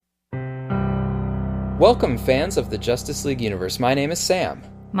Welcome, fans of the Justice League universe. My name is Sam.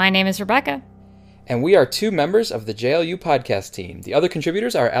 My name is Rebecca. And we are two members of the JLU podcast team. The other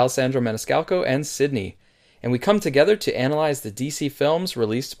contributors are Alessandro Maniscalco and Sydney. And we come together to analyze the DC films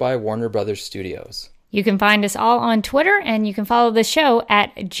released by Warner Brothers Studios. You can find us all on Twitter, and you can follow the show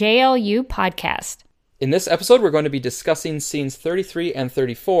at JLU Podcast. In this episode, we're going to be discussing scenes 33 and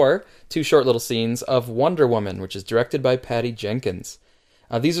 34, two short little scenes of Wonder Woman, which is directed by Patty Jenkins.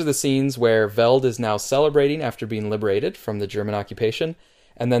 These are the scenes where Veld is now celebrating after being liberated from the German occupation,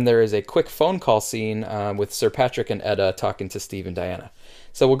 and then there is a quick phone call scene with Sir Patrick and Edda talking to Steve and Diana.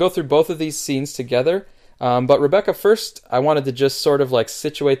 So we'll go through both of these scenes together, but Rebecca, first I wanted to just sort of like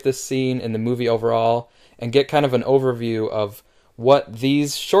situate this scene in the movie overall and get kind of an overview of what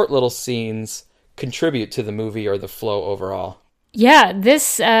these short little scenes contribute to the movie or the flow overall. Yeah,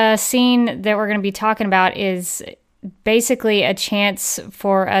 this scene that we're going to be talking about is basically a chance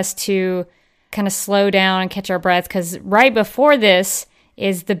for us to kind of slow down and catch our breath, because right before this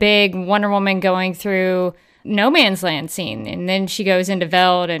is the big Wonder Woman going through No Man's Land scene, and then she goes into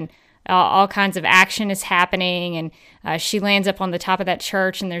Veld and all kinds of action is happening, and she lands up on the top of that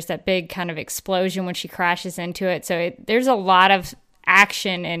church, and there's that big kind of explosion when she crashes into it. So there's a lot of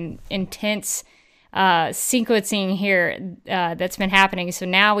action and intense sequencing here that's been happening. So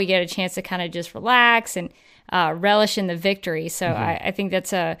now we get a chance to kind of just relax and relish in the victory. So I think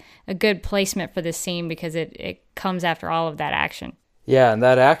that's a good placement for this scene, because it comes after all of that action. Yeah, and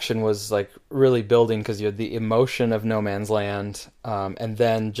that action was like really building, because you had the emotion of No Man's Land, and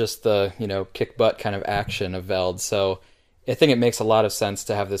then just the, kick butt kind of action of Veld. So I think it makes a lot of sense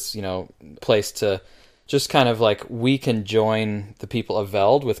to have this, place to just kind of like, we can join the people of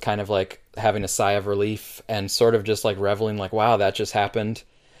Veld with kind of like having a sigh of relief and sort of just like reveling like, wow, that just happened.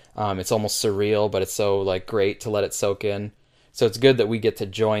 It's almost surreal, but it's so like great to let it soak in. So it's good that we get to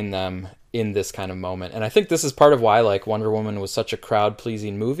join them in this kind of moment. And I think this is part of why like Wonder Woman was such a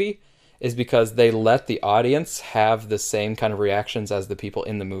crowd-pleasing movie, is because they let the audience have the same kind of reactions as the people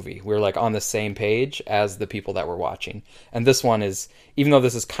in the movie. We're like on the same page as the people that were watching. And this one is, even though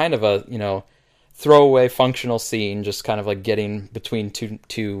this is kind of a, throwaway functional scene, just kind of like getting between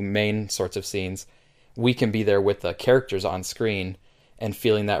two main sorts of scenes, we can be there with the characters on screen and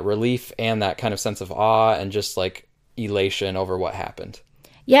feeling that relief and that kind of sense of awe and just like elation over what happened.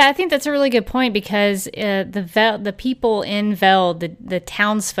 Yeah, I think that's a really good point, because the people in Veld, the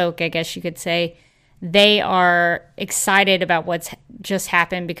townsfolk, I guess you could say, they are excited about what's just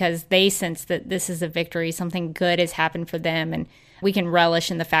happened, because they sense that this is a victory, something good has happened for them, and we can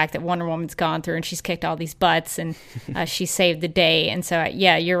relish in the fact that Wonder Woman's gone through and she's kicked all these butts and she saved the day. And so,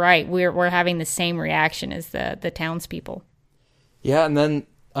 yeah, you're right. We're having the same reaction as the townspeople. Yeah, and then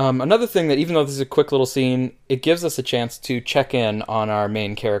another thing that, even though this is a quick little scene, it gives us a chance to check in on our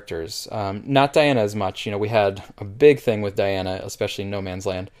main characters. Not Diana as much. We had a big thing with Diana, especially in No Man's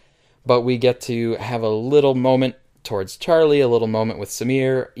Land. But we get to have a little moment towards Charlie, a little moment with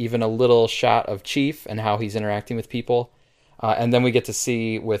Samir, even a little shot of Chief and how he's interacting with people. And then we get to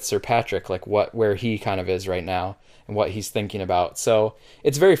see with Sir Patrick, like where he kind of is right now and what he's thinking about. So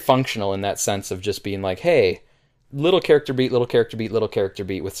it's very functional in that sense of just being like, hey, little character beat, little character beat, little character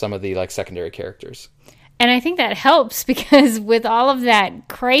beat with some of the like secondary characters. And I think that helps, because with all of that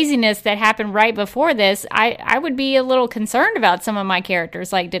craziness that happened right before this, I would be a little concerned about some of my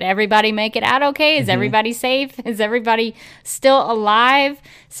characters. Like, did everybody make it out okay? Is everybody safe? Is everybody still alive?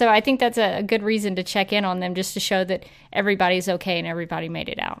 So I think that's a good reason to check in on them, just to show that everybody's okay and everybody made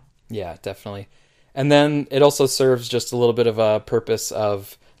it out. Yeah, definitely. And then it also serves just a little bit of a purpose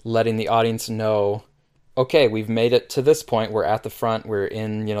of letting the audience know, okay, we've made it to this point. We're at the front. We're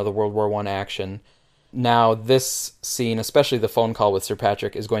in, the World War I action. Now, this scene, especially the phone call with Sir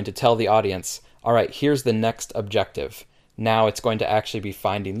Patrick, is going to tell the audience, all right, here's the next objective. Now it's going to actually be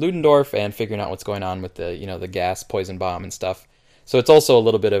finding Ludendorff and figuring out what's going on with the, the gas poison bomb and stuff. So it's also a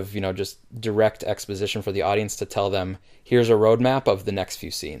little bit of, just direct exposition for the audience to tell them, here's a roadmap of the next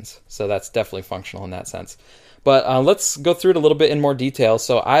few scenes. So that's definitely functional in that sense. But let's go through it a little bit in more detail.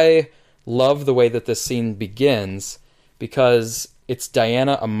 So I love the way that this scene begins, because it's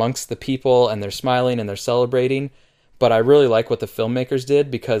Diana amongst the people, and they're smiling and they're celebrating. But I really like what the filmmakers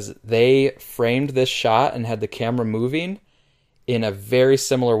did, because they framed this shot and had the camera moving in a very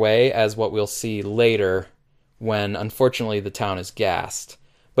similar way as what we'll see later when, unfortunately, the town is gassed.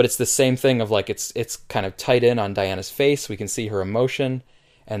 But it's the same thing of like, it's kind of tight in on Diana's face. We can see her emotion,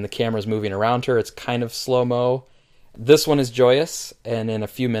 and the camera's moving around her. It's kind of slow-mo. This one is joyous, and in a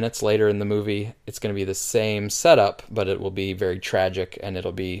few minutes later in the movie, it's going to be the same setup, but it will be very tragic, and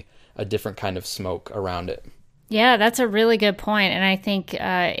it'll be a different kind of smoke around it. Yeah, that's a really good point. And I think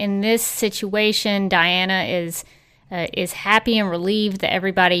in this situation, Diana is happy and relieved that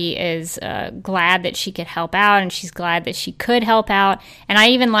everybody is glad that she could help out, and she's glad that she could help out. And I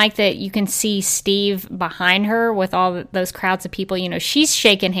even like that you can see Steve behind her with all those crowds of people. You know, she's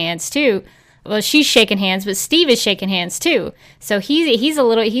shaking hands too. Well, she's shaking hands, but Steve is shaking hands too. So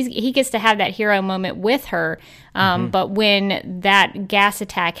he gets to have that hero moment with her. But when that gas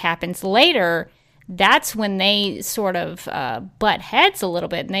attack happens later, that's when they sort of butt heads a little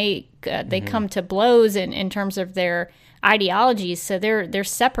bit, and they come to blows in terms of their ideologies. So they're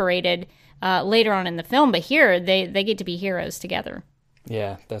separated later on in the film, but here they get to be heroes together.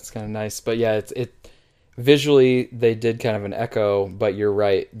 Yeah, that's kind of nice. But yeah, it visually they did kind of an echo, but you're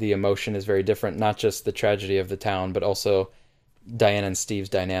right, the emotion is very different. Not just the tragedy of the town, but also Diana and Steve's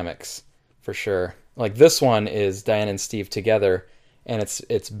dynamics, for sure. Like this one is Diana and Steve together, and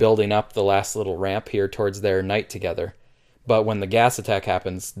it's building up the last little ramp here towards their night together. But when the gas attack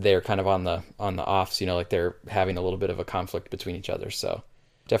happens, they're kind of on the offs, you know, like they're having a little bit of a conflict between each other. So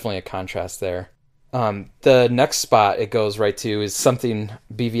definitely a contrast there. The next spot it goes right to is something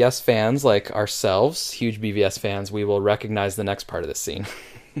BVS fans like ourselves, huge BVS fans, we will recognize the next part of this scene.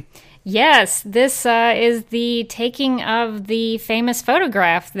 Yes, this is the taking of the famous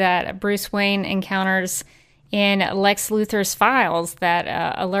photograph that Bruce Wayne encounters in Lex Luthor's files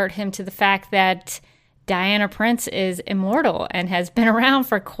that alert him to the fact that Diana Prince is immortal and has been around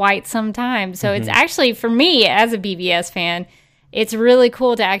for quite some time. So it's actually, for me as a BVS fan, it's really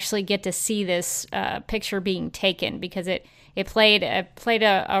cool to actually get to see this picture being taken, because it played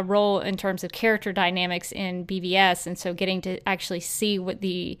a role in terms of character dynamics in BVS, and so getting to actually see what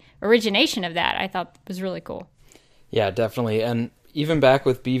the origination of that I thought was really cool. Yeah, definitely. And even back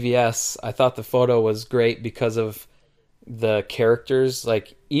with BVS, I thought the photo was great because of the characters.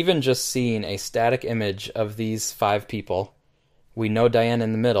 Like, even just seeing a static image of these 5 people, we know Diana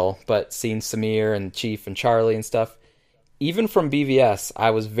in the middle, but seeing Samir and Chief and Charlie and stuff, even from BVS,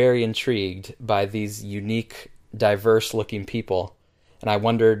 I was very intrigued by these unique, diverse-looking people. And I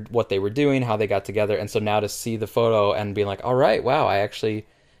wondered what they were doing, how they got together. And so now to see the photo and being like, all right, wow, I actually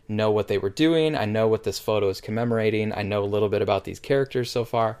know what they were doing. I know what this photo is commemorating. I know a little bit about these characters so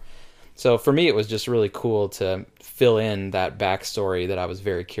far. So for me, it was just really cool to fill in that backstory that I was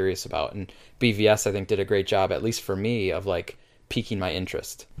very curious about. And BVS, I think, did a great job, at least for me, of like piquing my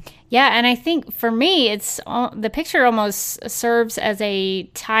interest. Yeah, and I think for me, it's the picture almost serves as a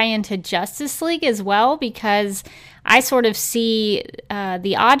tie into Justice League as well, because I sort of see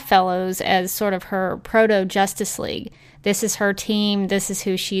the Oddfellows as sort of her proto-Justice League. This is her team. This is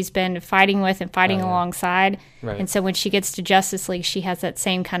who she's been fighting with and fighting alongside. Right. And so when she gets to Justice League, she has that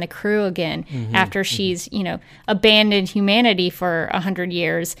same kind of crew again. After she's, abandoned humanity for 100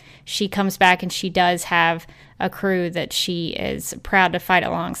 years, she comes back and she does have a crew that she is proud to fight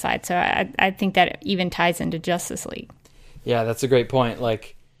alongside. So I think that even ties into Justice League. Yeah, that's a great point.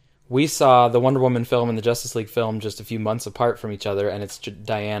 Like, we saw the Wonder Woman film and the Justice League film just a few months apart from each other, and it's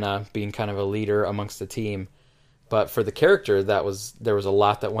Diana being kind of a leader amongst the team. But for the character, there was a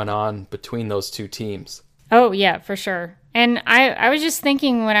lot that went on between those two teams. Oh, yeah, for sure. And I was just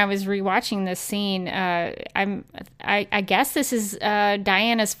thinking when I was rewatching this scene, I guess this is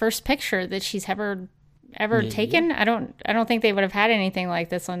Diana's first picture that she's ever taken. I don't think they would have had anything like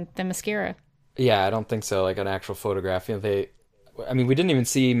this on Themyscira. Yeah, I don't think so. Like an actual photograph. We didn't even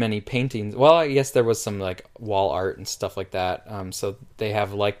see many paintings. Well, I guess there was some like wall art and stuff like that. So they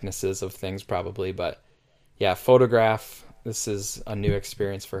have likenesses of things probably, but. Yeah, photograph. This is a new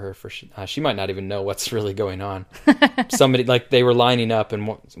experience for her. She might not even know what's really going on. Somebody, like, they were lining up, and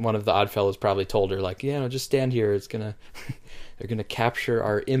one of the Oddfellows probably told her, like, just stand here. They're gonna capture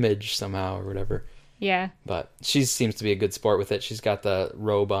our image somehow or whatever. Yeah. But she seems to be a good sport with it. She's got the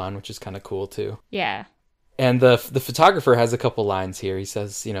robe on, which is kind of cool too. Yeah. And the photographer has a couple lines here. He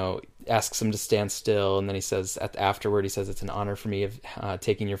says, asks him to stand still, and then he says afterward, he says, it's an honor for me of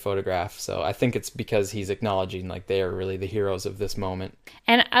taking your photograph. So I think it's because he's acknowledging like they are really the heroes of this moment.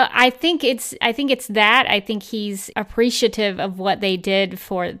 And I think it's that. I think he's appreciative of what they did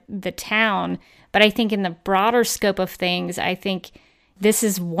for the town. But I think in the broader scope of things, I think this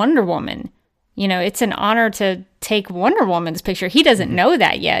is Wonder Woman. It's an honor to take Wonder Woman's picture. He doesn't know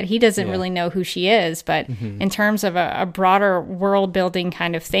that yet. He doesn't really know who she is. But in terms of a broader world building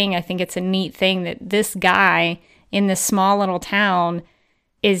kind of thing, I think it's a neat thing that this guy in this small little town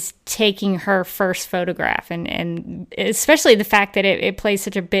is taking her first photograph. And especially the fact that it plays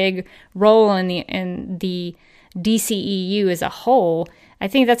such a big role in the DCEU as a whole. I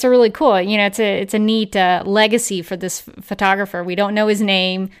think that's a really cool, it's a neat legacy for this photographer. We don't know his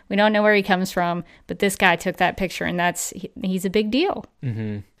name. We don't know where he comes from, but this guy took that picture, and he's a big deal.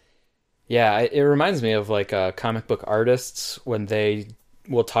 Mm-hmm. Yeah, it reminds me of like comic book artists when they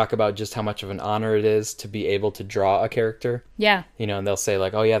will talk about just how much of an honor it is to be able to draw a character. Yeah. And they'll say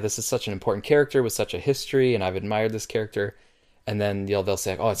like, oh yeah, this is such an important character with such a history, and I've admired this character. And then they'll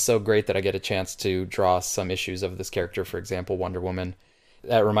say, oh, it's so great that I get a chance to draw some issues of this character, for example, Wonder Woman.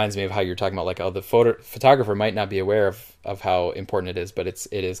 That reminds me of how you're talking about like, oh, the photographer might not be aware of how important it is, but it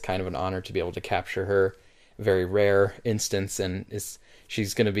is kind of an honor to be able to capture her very rare instance, and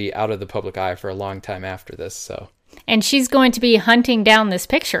she's going to be out of the public eye for a long time after this. So, and she's going to be hunting down this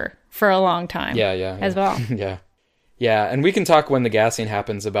picture for a long time. Yeah. As well. Yeah. And we can talk when the gassing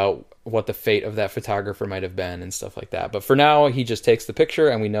happens about what the fate of that photographer might have been and stuff like that. But for now, he just takes the picture,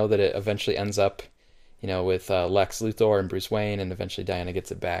 and we know that it eventually ends up, with Lex Luthor and Bruce Wayne, and eventually Diana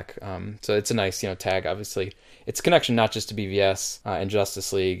gets it back. So it's a nice, tag. Obviously, it's a connection not just to BVS and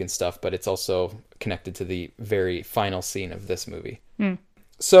Justice League and stuff, but it's also connected to the very final scene of this movie. Mm.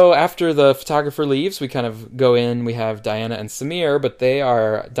 So after the photographer leaves, we kind of go in. We have Diana and Samir, but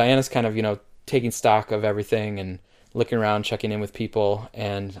Diana's kind of, taking stock of everything and looking around, checking in with people,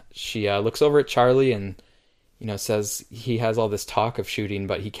 and she looks over at Charlie and, says he has all this talk of shooting,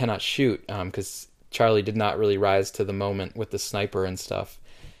 but he cannot shoot because Charlie did not really rise to the moment with the sniper and stuff.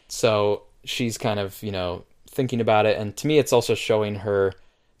 So she's kind of, thinking about it. And to me, it's also showing her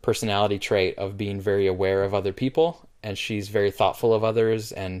personality trait of being very aware of other people. And she's very thoughtful of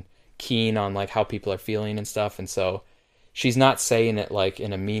others and keen on like how people are feeling and stuff. And so she's not saying it like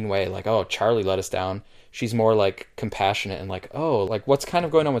in a mean way, like, oh, Charlie let us down. She's more like compassionate and like, oh, like what's kind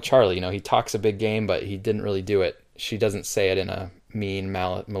of going on with Charlie? He talks a big game, but he didn't really do it. She doesn't say it in a mean,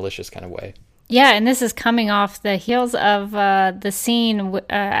 malicious kind of way. Yeah, and this is coming off the heels of the scene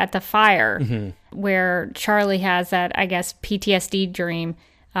at the fire, mm-hmm. where Charlie has that, I guess, PTSD dream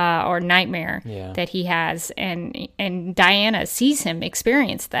or nightmare that he has, and Diana sees him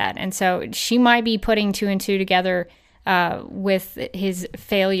experience that, and so she might be putting two and two together with his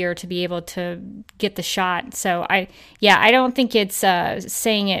failure to be able to get the shot. So I don't think it's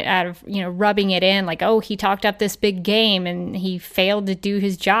saying it out of rubbing it in like, oh, he talked up this big game and he failed to do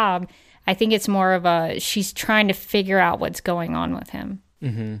his job. I think it's more of she's trying to figure out what's going on with him.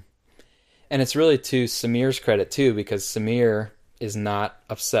 Mm-hmm. And it's really to Samir's credit, too, because Samir is not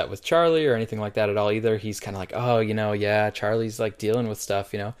upset with Charlie or anything like that at all either. He's kind of like, oh, Charlie's like dealing with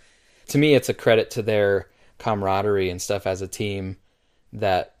stuff, To me, it's a credit to their camaraderie and stuff as a team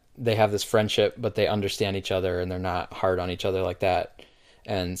that they have this friendship, but they understand each other and they're not hard on each other like that.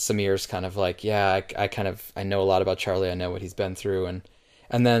 And Samir's kind of like, yeah, I know a lot about Charlie. I know what he's been through.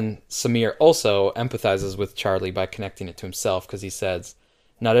 And then Samir also empathizes with Charlie by connecting it to himself, because he says,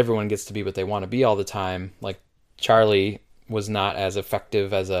 not everyone gets to be what they want to be all the time. Like, Charlie was not as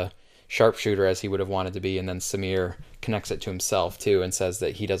effective as a sharpshooter as he would have wanted to be. And then Samir connects it to himself, too, and says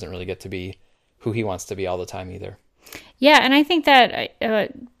that he doesn't really get to be who he wants to be all the time either. Yeah, and I think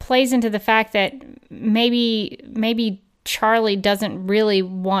that plays into the fact that maybe Charlie doesn't really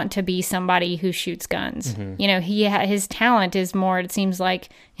want to be somebody who shoots guns. Mm-hmm. His talent is more, it seems like,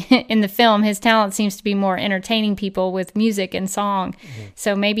 in the film, his talent seems to be more entertaining people with music and song. Mm-hmm.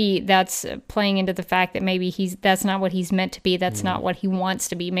 So maybe that's playing into the fact that maybe that's not what he's meant to be. That's not what he wants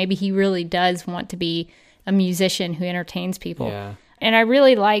to be. Maybe he really does want to be a musician who entertains people. Yeah. And I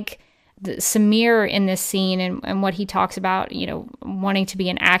really like Samir in this scene and what he talks about, wanting to be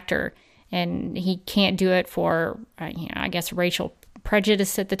an actor. And he can't do it for, I guess, racial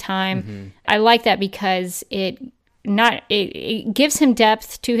prejudice at the time. Mm-hmm. I like that because it gives him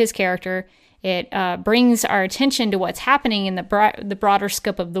depth to his character. It brings our attention to what's happening in the broader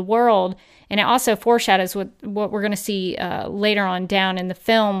scope of the world, and it also foreshadows what we're going to see later on down in the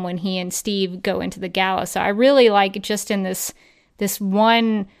film when he and Steve go into the gala. So I really like just in this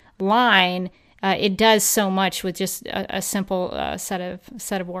one line, it does so much with just a simple set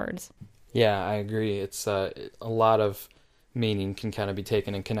of words. Yeah, I agree. It's a lot of meaning can kind of be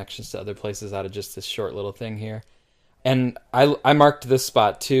taken in connections to other places out of just this short little thing here. And I marked this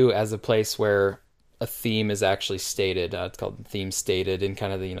spot, too, as a place where a theme is actually stated. It's called Theme Stated in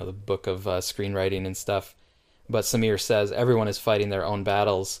kind of the book of screenwriting and stuff. But Samir says everyone is fighting their own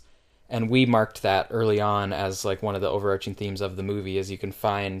battles. And we marked that early on as like one of the overarching themes of the movie, as you can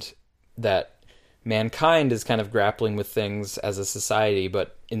find that mankind is kind of grappling with things as a society,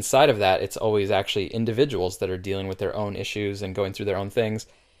 but inside of that, it's always actually individuals that are dealing with their own issues and going through their own things.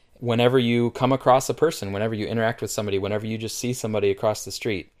 Whenever you come across a person, whenever you interact with somebody, whenever you just see somebody across the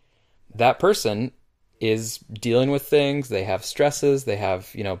street, that person is dealing with things. They have stresses, they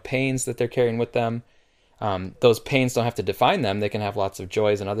have, pains that they're carrying with them. Those pains don't have to define them. They can have lots of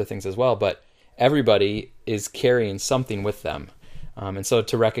joys and other things as well, but everybody is carrying something with them. And so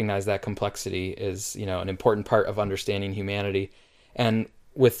to recognize that complexity is, an important part of understanding humanity. And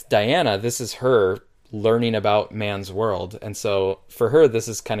with Diana, this is her learning about man's world. And so for her, this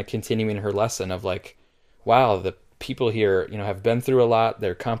is kind of continuing her lesson of like, wow, the people here, have been through a lot.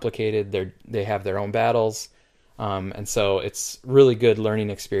 They're complicated. They have their own battles. And so it's really good learning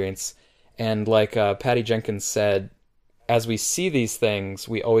experience. And like Patty Jenkins said, as we see these things,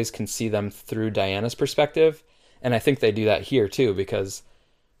 we always can see them through Diana's perspective. And I think they do that here too, because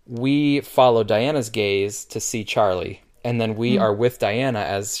we follow Diana's gaze to see Charlie. And then we are with Diana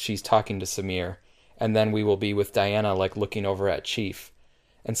as she's talking to Samir. And then we will be with Diana, like looking over at Chief.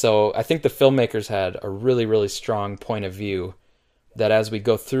 And so I think the filmmakers had a really, really strong point of view that as we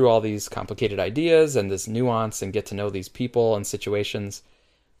go through all these complicated ideas and this nuance and get to know these people and situations,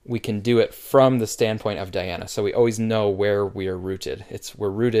 we can do it from the standpoint of Diana. So we always know where we are rooted. We're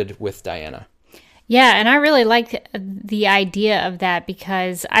rooted with Diana. Yeah, and I really like the idea of that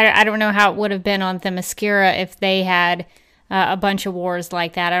because I don't know how it would have been on Themyscira if they had a bunch of wars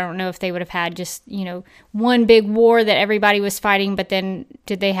like that. I don't know if they would have had just, one big war that everybody was fighting, but then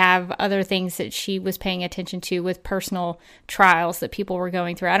did they have other things that she was paying attention to with personal trials that people were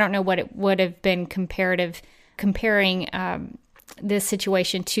going through? I don't know what it would have been comparing this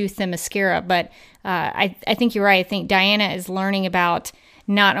situation to Themyscira, but I think you're right. I think Diana is learning about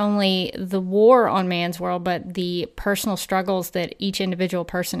not only the war on man's world, but the personal struggles that each individual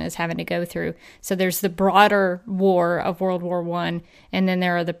person is having to go through. So there's the broader war of World War I, and then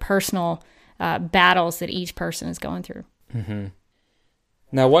there are the personal battles that each person is going through. Mm-hmm.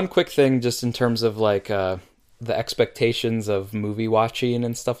 Now, one quick thing just in terms of like the expectations of movie watching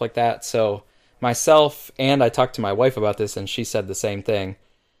and stuff like that. So myself, and I talked to my wife about this, and she said the same thing.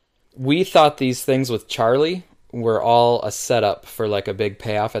 We thought these things with Charlie were all a setup for like a big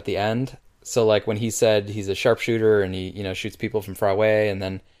payoff at the end. So like when he said he's a sharpshooter and he, shoots people from far away, and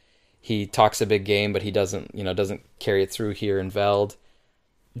then he talks a big game, but he doesn't carry it through here in Veld.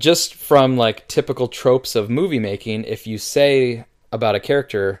 Just from like typical tropes of movie making, if you say about a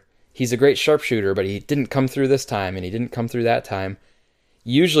character, he's a great sharpshooter, but he didn't come through this time and he didn't come through that time.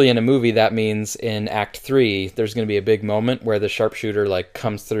 Usually in a movie, that means in Act 3, there's going to be a big moment where the sharpshooter like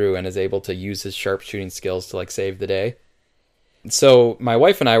comes through and is able to use his sharpshooting skills to like save the day. So my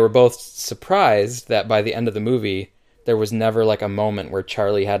wife and I were both surprised that by the end of the movie, there was never like a moment where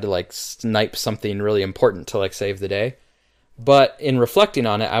Charlie had to like snipe something really important to like save the day. But in reflecting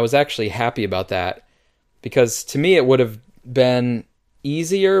on it, I was actually happy about that, because to me it would have been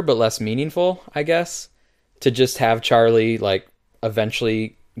easier but less meaningful, I guess, to just have Charlie like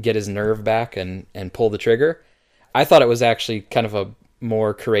eventually get his nerve back and pull the trigger. I thought it was actually kind of a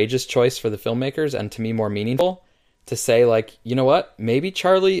more courageous choice for the filmmakers, and to me more meaningful, to say like, you know what, maybe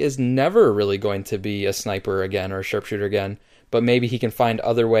Charlie is never really going to be a sniper again or a sharpshooter again, but maybe he can find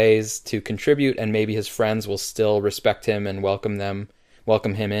other ways to contribute, and maybe his friends will still respect him and welcome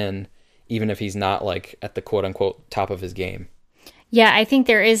him in, even if he's not like at the quote unquote top of his game. Yeah, I think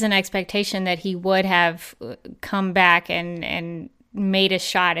there is an expectation that he would have come back and made a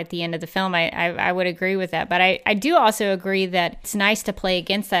shot at the end of the film. I would agree with that. But I do also agree that it's nice to play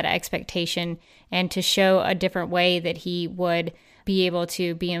against that expectation and to show a different way that he would be able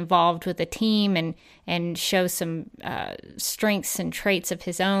to be involved with the team and show some strengths and traits of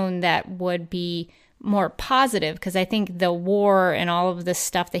his own that would be more positive, because I think the war and all of the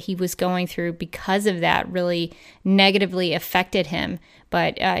stuff that he was going through because of that really negatively affected him.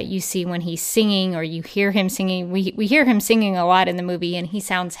 But you see when he's singing, or you hear him singing, we hear him singing a lot in the movie, and he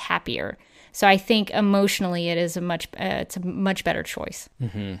sounds happier. So I think emotionally it's a much better choice.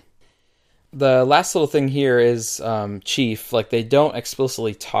 Mm-hmm. The last little thing here is Chief. Like, they don't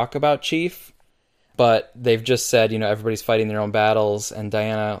explicitly talk about Chief, but they've just said, everybody's fighting their own battles, and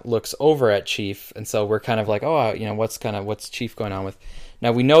Diana looks over at Chief, and so we're kind of like, what's Chief going on with?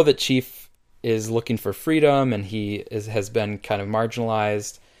 Now, we know that Chief is looking for freedom, and he has been kind of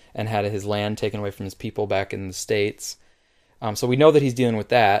marginalized and had his land taken away from his people back in the States. So we know that he's dealing with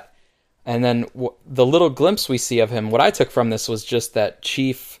that. And then the little glimpse we see of him, what I took from this was just that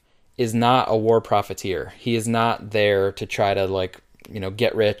Chief is not a war profiteer. He is not there to try to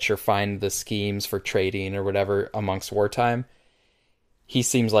get rich or find the schemes for trading or whatever amongst wartime. He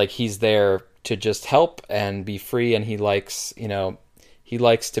seems like he's there to just help and be free, and he likes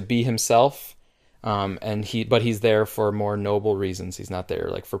to be himself. But he's there for more noble reasons. He's not there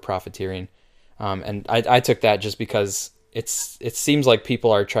for profiteering. And I took that just because it seems like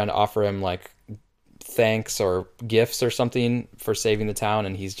people are trying to offer him thanks or gifts or something for saving the town,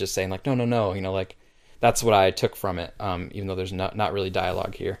 and he's just saying like, no, no, no, you know, like that's what I took from it, even though there's not really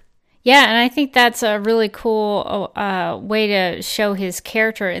dialogue here. Yeah, and I think that's a really cool way to show his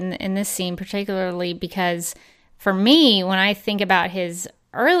character in this scene, particularly because for me, when I think about his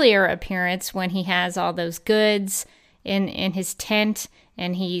earlier appearance, when he has all those goods in his tent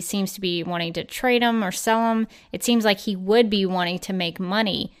and he seems to be wanting to trade them or sell them, it seems like he would be wanting to make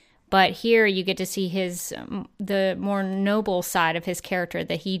money. But here you get to see the more noble side of his character,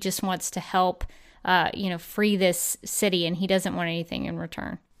 that he just wants to help, free this city, and he doesn't want anything in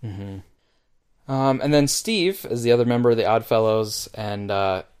return. Mm-hmm. And then Steve is the other member of the Oddfellows,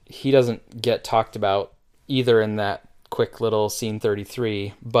 and he doesn't get talked about either in that quick little scene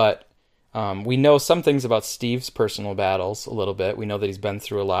 33, but we know some things about Steve's personal battles a little bit. We know that he's been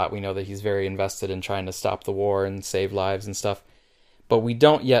through a lot. We know that he's very invested in trying to stop the war and save lives and stuff, but we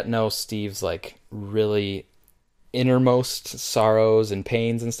don't yet know Steve's like really innermost sorrows and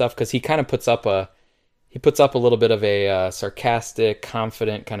pains and stuff, because he kind of puts up a little bit of a sarcastic,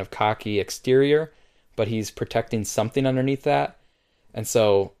 confident, kind of cocky exterior, but he's protecting something underneath that. And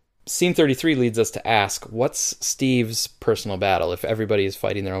so scene 33 leads us to ask, what's Steve's personal battle if everybody is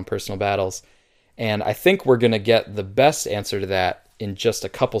fighting their own personal battles? And I think we're going to get the best answer to that in just a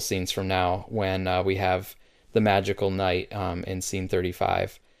couple scenes from now, when we have the magical night in scene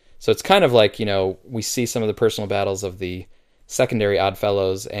 35. So it's kind of like, we see some of the personal battles of the secondary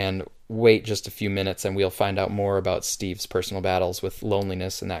Oddfellows and wait just a few minutes and we'll find out more about Steve's personal battles with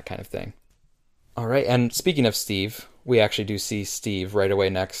loneliness and that kind of thing. All right, and speaking of Steve, we actually do see Steve right away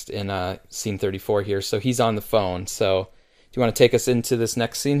next in scene 34 here. So he's on the phone. So do you want to take us into this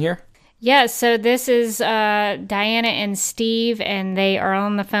next scene here? Yeah, so this is Diana and Steve, and they are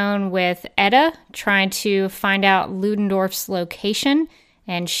on the phone with Etta, trying to find out Ludendorff's location.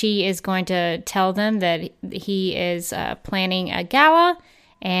 And she is going to tell them that he is planning a gala,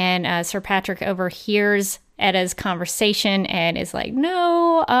 and Sir Patrick overhears Etta's conversation and is like,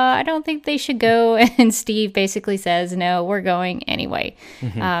 no, I don't think they should go. And Steve basically says, no, we're going anyway.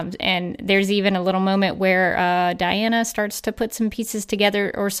 Mm-hmm. And there's even a little moment where Diana starts to put some pieces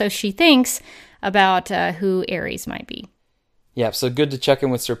together, or so she thinks, about who Ares might be. Yeah, so good to check in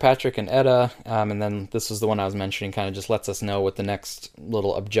with Sir Patrick and Etta, and then this was the one I was mentioning, kind of just lets us know what the next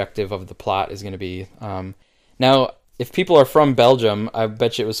little objective of the plot is going to be. Now, if people are from Belgium, I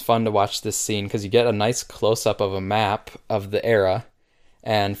bet you it was fun to watch this scene, because you get a nice close-up of a map of the era,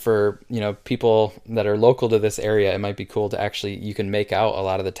 and for people that are local to this area, it might be cool to actually, you can make out a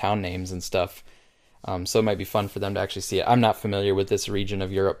lot of the town names and stuff. So it might be fun for them to actually see it. I'm not familiar with this region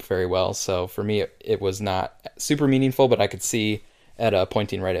of Europe very well, so for me it was not super meaningful, but I could see Etta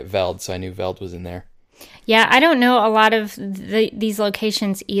pointing right at Veld, so I knew Veld was in there. Yeah, I don't know a lot of these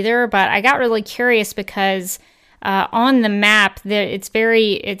locations either, but I got really curious because on the map,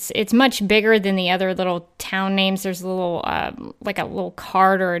 it's much bigger than the other little town names. There's a little like a little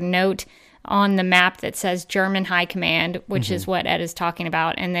card or a note on the map that says German High Command, which is what Ed is talking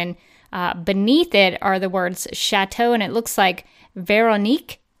about, and then beneath it are the words Chateau, and it looks like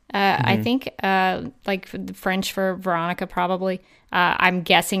Veronique, I think, like French for Veronica, probably. I'm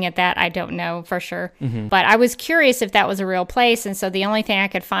guessing at that. I don't know for sure. Mm-hmm. But I was curious if that was a real place, and so the only thing I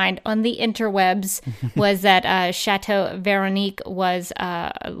could find on the interwebs was that Chateau Veronique was,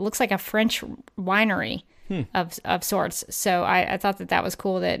 looks like a French winery of sorts. So I thought that was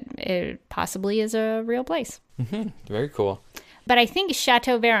cool, that it possibly is a real place. Mm-hmm. Very cool. But I think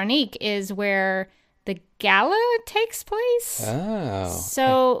Chateau Veronique is where the gala takes place.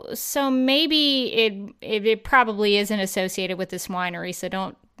 Oh. So maybe it probably isn't associated with this winery, so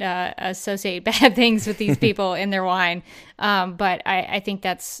don't associate bad things with these people in their wine. But I think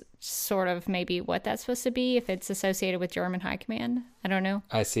that's sort of maybe what that's supposed to be, if it's associated with German High Command. I don't know.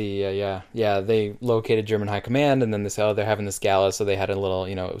 I see. Yeah. They located German High Command, and then they said, oh, they're having this gala, so they had a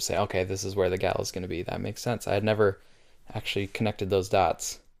little, say, okay, this is where the gala is going to be. That makes sense. I had never actually connected those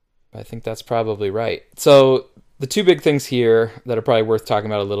dots. I think that's probably right. So the two big things here that are probably worth talking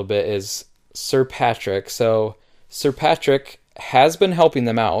about a little bit is Sir Patrick. So Sir Patrick has been helping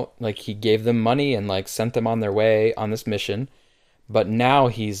them out. Like, he gave them money and like sent them on their way on this mission. But now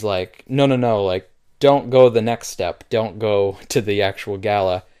he's like, no, like, don't go the next step. Don't go to the actual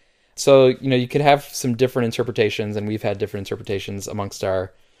gala. So, you could have some different interpretations, and we've had different interpretations amongst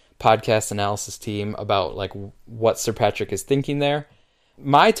our podcast analysis team about like what Sir Patrick is thinking there.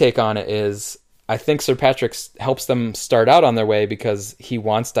 My take on it is, I think Sir Patrick helps them start out on their way because he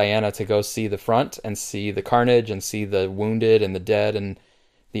wants Diana to go see the front and see the carnage and see the wounded and the dead and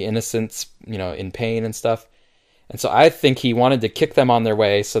the innocents, in pain and stuff. And so I think he wanted to kick them on their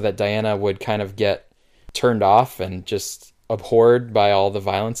way so that Diana would kind of get turned off and just abhorred by all the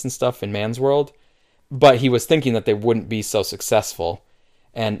violence and stuff in Man's World. But he was thinking that they wouldn't be so successful.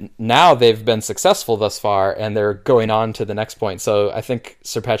 And now they've been successful thus far, and they're going on to the next point. So I think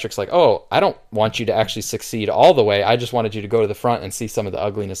Sir Patrick's like, oh, I don't want you to actually succeed all the way. I just wanted you to go to the front and see some of the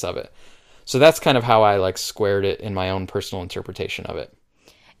ugliness of it. So that's kind of how I like squared it in my own personal interpretation of it.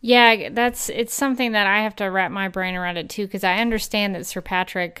 Yeah, it's something that I have to wrap my brain around it too, because I understand that Sir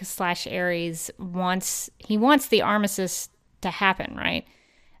Patrick / Ares wants the armistice to happen, right?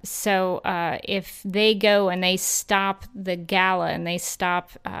 So if they go and they stop the gala and they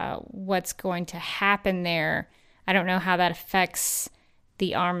stop what's going to happen there, I don't know how that affects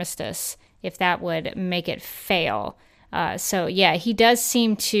the armistice, if that would make it fail. So yeah, he does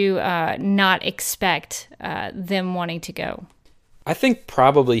seem to not expect them wanting to go. I think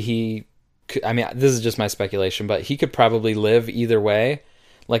probably he could, I mean, this is just my speculation, but he could probably live either way.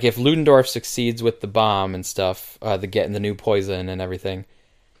 Like if Ludendorff succeeds with the bomb and stuff, getting the new poison and everything,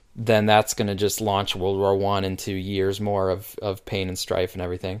 then that's going to just launch World War I into years more of pain and strife and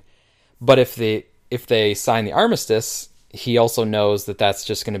everything. But if they sign the armistice, he also knows that that's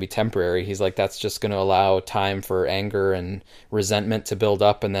just going to be temporary. He's like, that's just going to allow time for anger and resentment to build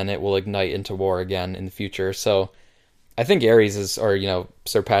up, and then it will ignite into war again in the future. So I think Ares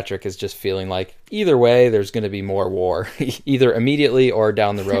Sir Patrick is just feeling like either way, there's going to be more war, either immediately or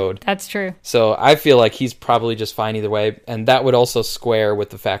down the road. That's true. So I feel like he's probably just fine either way. And that would also square with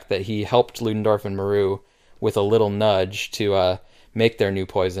the fact that he helped Ludendorff and Meru with a little nudge to make their new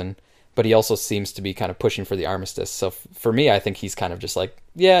poison. But he also seems to be kind of pushing for the armistice. So for me, I think he's kind of just like,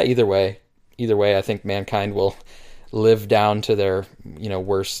 yeah, either way. Either way, I think mankind will live down to their,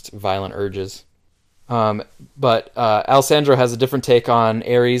 worst violent urges. But Alessandro has a different take on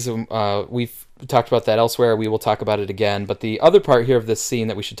Ares. We've talked about that elsewhere. We will talk about it again. But the other part here of this scene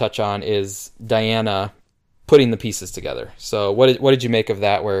that we should touch on is Diana putting the pieces together. So what did you make of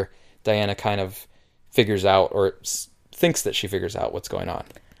that, where Diana kind of figures out, or thinks that she figures out what's going on?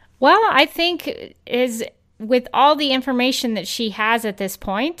 Well, I think is with all the information that she has at this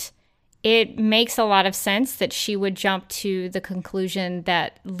point, it makes a lot of sense that she would jump to the conclusion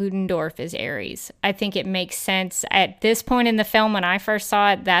that Ludendorff is Ares. I think it makes sense at this point in the film. When I first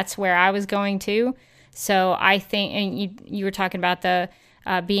saw it, that's where I was going to. So I think, and you were talking about the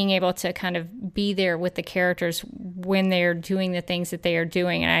being able to kind of be there with the characters when they're doing the things that they are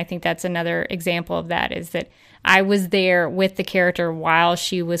doing. And I think that's another example of that, is that I was there with the character while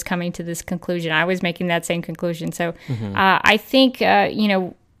she was coming to this conclusion. I was making that same conclusion. So I think,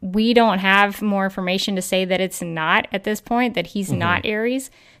 we don't have more information to say that it's not at this point, that he's not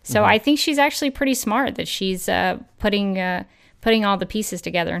Ares. So I think she's actually pretty smart that she's putting all the pieces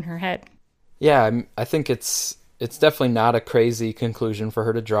together in her head. Yeah, I think it's definitely not a crazy conclusion for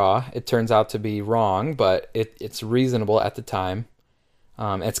her to draw. It turns out to be wrong, but it's reasonable at the time.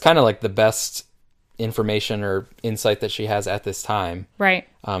 It's kind of like the best information or insight that she has at this time. Right.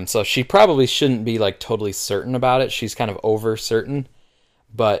 So she probably shouldn't be like totally certain about it. She's kind of over certain.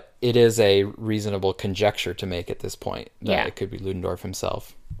 But it is a reasonable conjecture to make at this point that it could be Ludendorff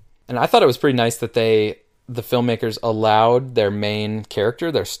himself. And I thought it was pretty nice that the filmmakers allowed their main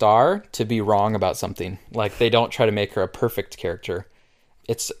character, their star, to be wrong about something. Like, they don't try to make her a perfect character.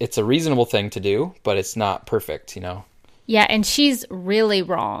 It's a reasonable thing to do, but it's not perfect, Yeah, and she's really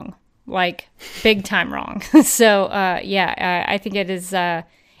wrong. Like, big time wrong. So, I think it is...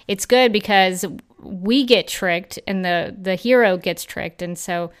 it's good because we get tricked and the hero gets tricked. And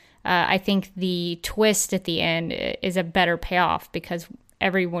so I think the twist at the end is a better payoff because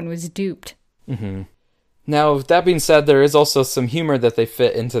everyone was duped. Mm-hmm. Now, that being said, there is also some humor that they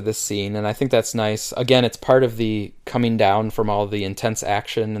fit into this scene, and I think that's nice. Again, it's part of the coming down from all the intense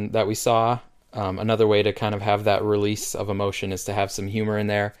action that we saw. Another way to kind of have that release of emotion is to have some humor in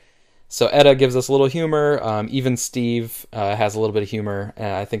there. So Etta gives us a little humor. Even Steve has a little bit of humor,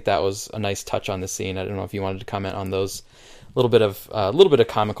 and I think that was a nice touch on the scene. I don't know if you wanted to comment on those little bit of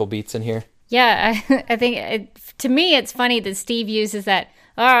comical beats in here. Yeah, I think to me it's funny that Steve uses that.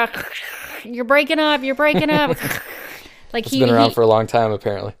 You're breaking up. Like it's been around for a long time,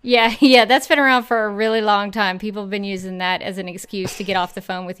 apparently. Yeah, that's been around for a really long time. People have been using that as an excuse to get off the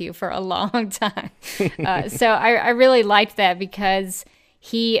phone with you for a long time. So I really liked that because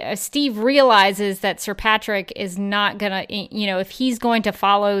Steve realizes that Sir Patrick is not gonna, if he's going to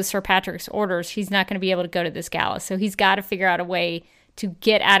follow Sir Patrick's orders, he's not going to be able to go to this gala. So he's got to figure out a way to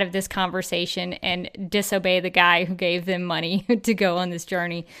get out of this conversation and disobey the guy who gave them money to go on this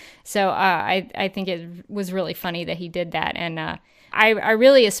journey. So I think it was really funny that he did that. And I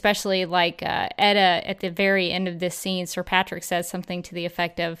really especially like Etta at the very end of this scene. Sir Patrick says something to the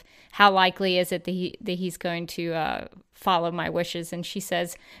effect of, how likely is it that he's going to follow my wishes? And she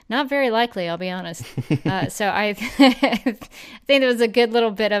says, not very likely, I'll be honest. So I think there was a good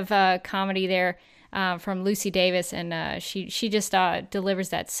little bit of comedy there from Lucy Davis, and she just delivers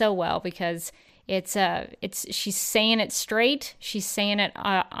that so well, because it's she's saying it straight, she's saying it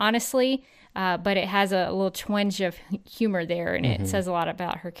honestly, but it has a little twinge of humor there, and it says a lot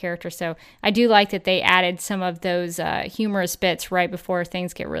about her character. So I do like that they added some of those humorous bits right before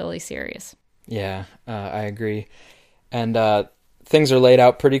things get really serious. Yeah, I agree. And things are laid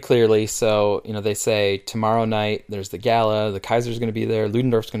out pretty clearly. So, they say tomorrow night there's the gala, the Kaiser's going to be there,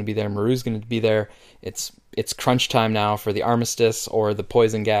 Ludendorff's going to be there, Maru's going to be there. It's crunch time now for the armistice or the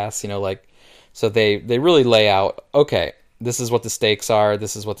poison gas, so they really lay out, okay, this is what the stakes are,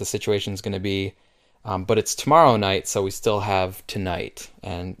 this is what the situation's going to be. But it's tomorrow night, so we still have tonight,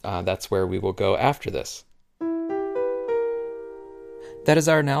 and that's where we will go after this. That is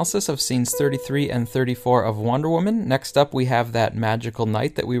our analysis of scenes 33 and 34 of Wonder Woman. Next up, we have that magical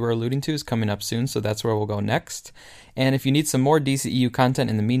night that we were alluding to is coming up soon, so that's where we'll go next. And if you need some more DCEU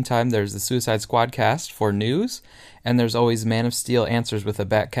content in the meantime, there's the Suicide Squad cast for news, and there's always Man of Steel Answers with a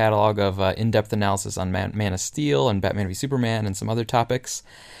back catalog of in-depth analysis on Man of Steel and Batman v Superman and some other topics.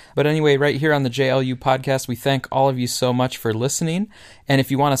 But anyway, right here on the JLU podcast, we thank all of you so much for listening. And if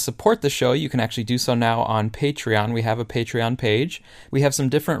you want to support the show, you can actually do so now on Patreon. We have a Patreon page. We have some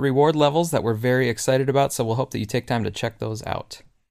different reward levels that we're very excited about, so we'll hope that you take time to check those out.